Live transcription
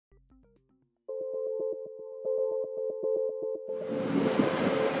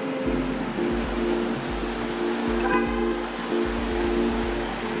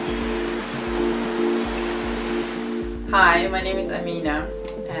my name is Amina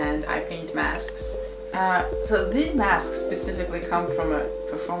and I paint masks. So these masks specifically come from a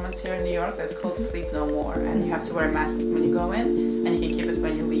performance here in New York that's called Sleep No More, and you have to wear a mask when you go in and you can keep it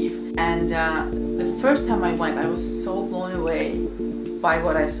when you leave. And the first time I went, I was so blown away by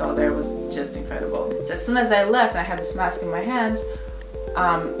what I saw there. It was just incredible. So as soon as I left and I had this mask in my hands,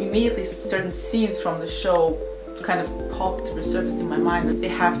 immediately certain scenes from the show kind of popped, resurfaced in my mind. They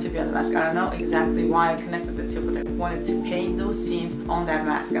have to be on the mask. I don't know exactly why I connected the two, but I wanted to paint those scenes on that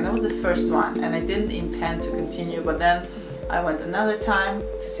mask, and that was the first one. And I didn't intend to continue, but then I went another time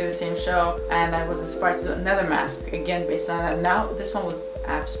to see the same show, and I was inspired to do another mask again based on that. Now this one was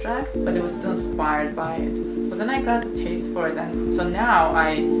abstract, but it was still inspired by it. But then I got the taste for it, and so now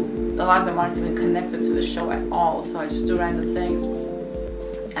a lot of them aren't even connected to the show at all. So I just do random things.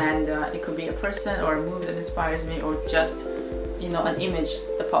 And it could be a person or a movie that inspires me, or just, you know, an image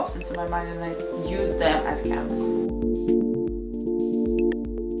that pops into my mind, and I use them as canvas.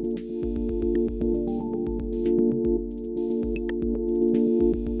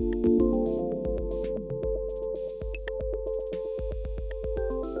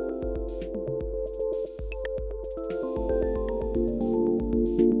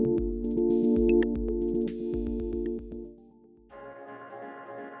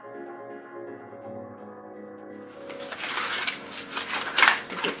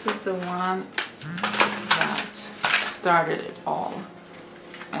 This is the one that started it all.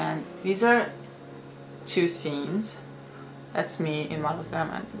 And these are two scenes. That's me in one of them,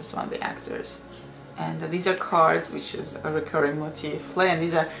 and this one, the actors. And these are cards, which is a recurring motif. And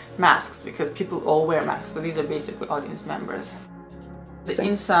these are masks, because people all wear masks. So these are basically audience members. The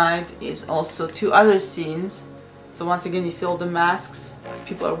inside is also two other scenes. So once again, you see all the masks, because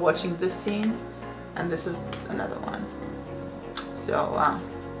people are watching this scene. And this is another one. So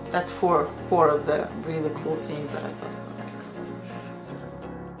that's four of the really cool scenes that I thought were really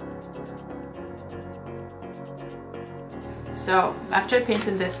cool. So after I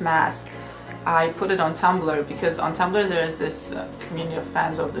painted this mask, I put it on Tumblr, because on Tumblr there is this community of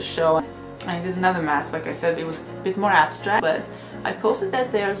fans of the show. I did another mask, like I said, it was a bit more abstract, but I posted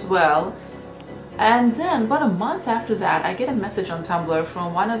that there as well. And then about a month after that, I get a message on Tumblr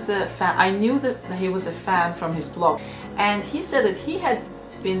from one of the fans. I knew that he was a fan from his blog, and he said that he had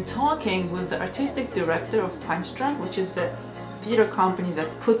been talking with the artistic director of Punch Drunk, which is the theater company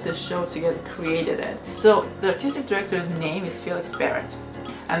that put this show together, created it. So the artistic director's name is Felix Barrett.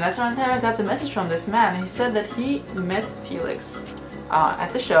 And that's around the time I got the message from this man. And he said that he met Felix at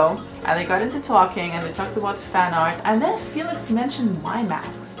the show, and they got into talking, and they talked about the fan art. And then Felix mentioned my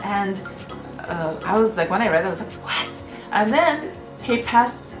masks, and I was like, when I read it, I was like, what? And then he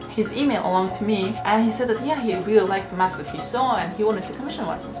passed his email along to me, and he said that, yeah, he really liked the mask that he saw, and he wanted to commission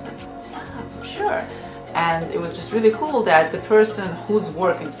one. So I was like, yeah, for sure. And it was just really cool that the person whose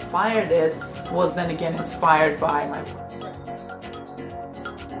work inspired it was then again inspired by my work.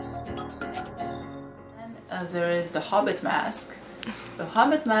 And there is the Hobbit mask. The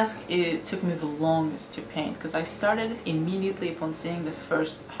Hobbit mask, it took me the longest to paint, because I started it immediately upon seeing the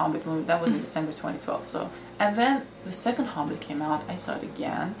first Hobbit movie. That was in December 2012. And then the second Hobbit came out, I saw it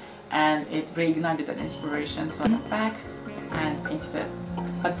again, and it reignited that inspiration. So I went back and painted it.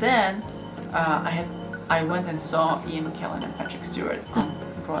 But then I went and saw Ian McKellen and Patrick Stewart on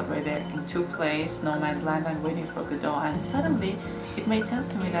Broadway there in two plays, No Man's Land and Waiting for Godot, and suddenly it made sense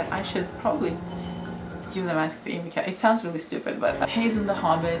to me that I should probably give the mask to Ian McKellen. It sounds really stupid, but he's in The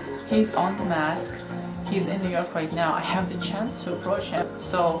Hobbit, he's on the mask, he's in New York right now, I have the chance to approach him,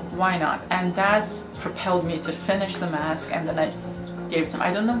 so why not? And that propelled me to finish the mask, and then I gave it to him.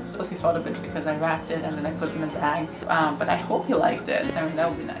 I don't know what he thought of it, because I wrapped it and then I put it in a bag, but I hope he liked it. I mean, that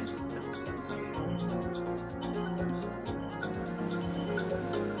would be nice.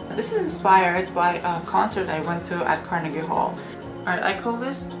 This is inspired by a concert I went to at Carnegie Hall. Alright, I call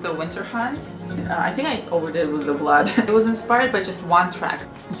this the Winter Hunt. I think I overdid with the blood. It was inspired by just one track.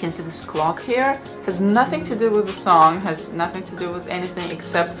 You can see this clock here. Has nothing to do with the song, has nothing to do with anything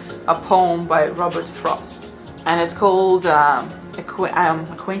except a poem by Robert Frost. And it's called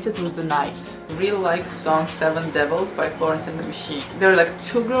Acquainted with the Night. I really like the song Seven Devils by Florence and the Machine. There are like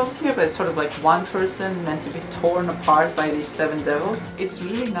two girls here, but it's sort of like one person meant to be torn apart by these seven devils. It's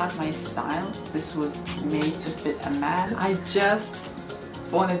really not my style. This was made to fit a man. I just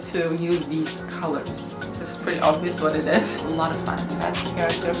wanted to use these colors. This is pretty obvious what it is. A lot of fun. That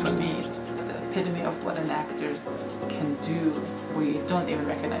character for me is the epitome of what an actor can do. We don't even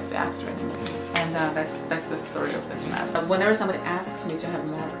recognize the actor anymore. And that's the story of this mask. Whenever somebody asks me to have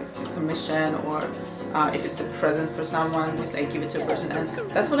a mask to commission, or if it's a present for someone, I give it to a person. And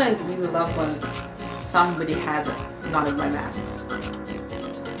that's what I really love when somebody has one of my masks.